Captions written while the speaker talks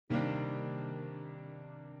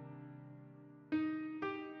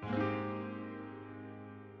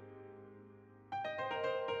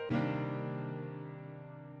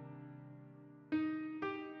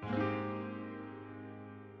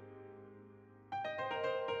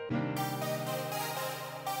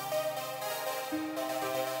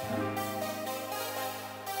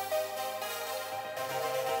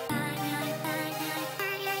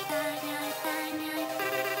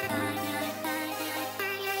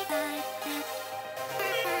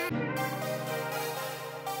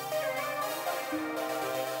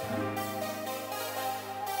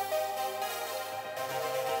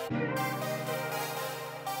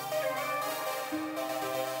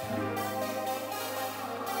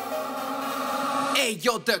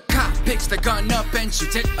Ayo, the cop picks the gun up and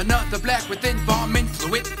shoots it. Another black with embalming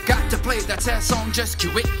fluid. Got to play that sad song, just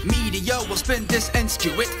cue it. Media will spin this and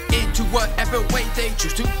skew it into whatever way they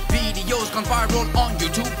choose to. Videos gone viral on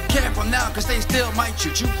YouTube. Careful now, cause they still might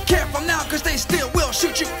shoot you. Careful now, cause they still will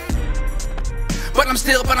shoot you. But I'm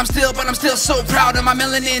still so proud of my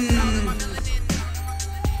melanin.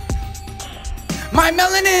 My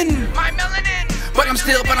melanin. But I'm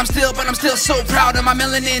still so proud of my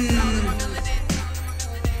melanin.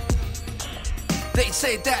 They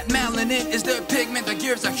say that melanin is the pigment that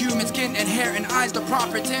gives a human skin and hair and eyes the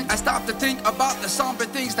proper tint. I stop to think about the somber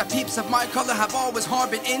things that peeps of my color have always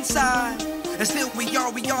harbored inside. And still we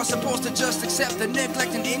are supposed to just accept the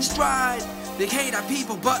neglect and in stride. They hate our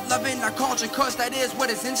people but loving our culture, cause that is what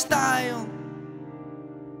is in style.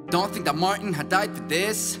 Don't think that Martin had died for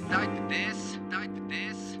this.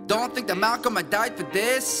 Don't think that Malcolm had died for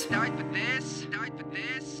this.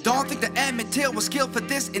 Don't think that Emmett Till was skilled for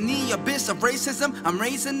this. In the abyss of racism, I'm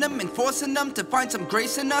raising them and forcing them to find some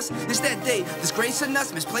grace in us. Instead they disgracing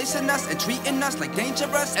us, misplacing us, and treating us like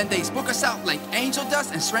dangerous. And they spook us out like angel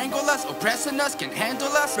dust and strangle us, oppressing us, can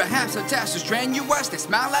handle us. Perhaps a task to strenuous, they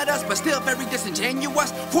smile at us, but still very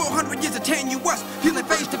disingenuous. 400 years of tenuous, feeling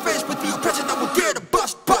face to face with the oppression that will dare to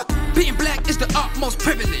bust. But being black is the utmost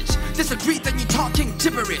privilege. Disagree that you're talking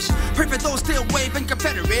gibberish. Pray for those still waving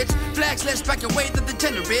Confederates. Flags let's back away the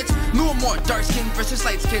degenerates. No more dark skin versus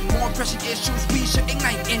light skin. More pressing issues we should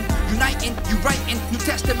ignite in. Uniting, you writing New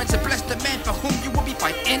Testaments and bless the man for whom you will be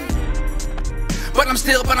fighting. But I'm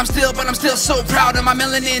still so proud of my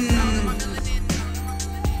melanin.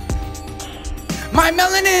 My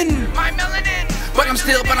melanin. But I'm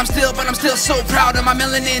still so proud of my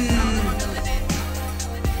melanin.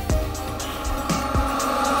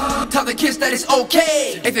 Tell the kids that it's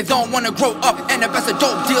okay if they don't wanna grow up and up as a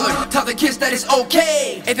dope dealer. Tell the kids that it's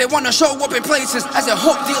okay if they wanna show up in places as a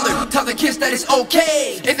hope dealer. Tell the kids that it's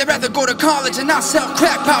okay if they'd rather go to college and not sell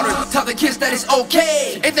crack powder. Tell the kids that it's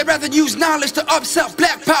okay if they'd rather use knowledge to upsell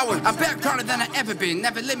black power. I'm back prouder than I ever been,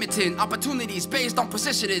 never limiting opportunities based on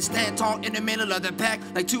positioning. Stand tall in the middle of the pack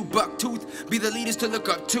like two buck tooth. Be the leaders to look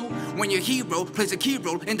up to when your hero plays a key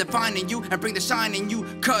role in defining you and bring the shine in you.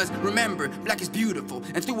 Cause remember, black is beautiful,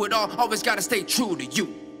 and through it all always gotta stay true to you.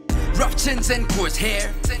 Rough chins and coarse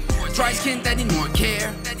hair, dry skin that need more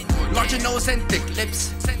care, larger nose and thick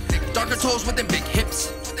lips, darker toes with the big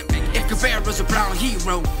hips. If Guevara's a brown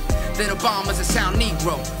hero, then Obama's a sound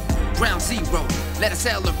Negro. Ground zero, let us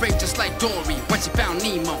celebrate just like Dory when she found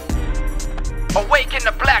Nemo. Awaken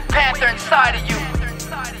the Black Panther inside of you.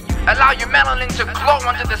 Allow your melanin to glow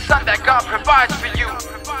under the sun that God provides for you.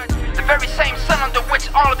 The very same sun under which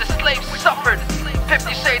all of the slaves suffered.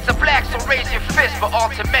 50 shades of black, so raise your fist, but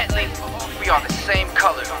ultimately, we are the same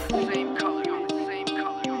color.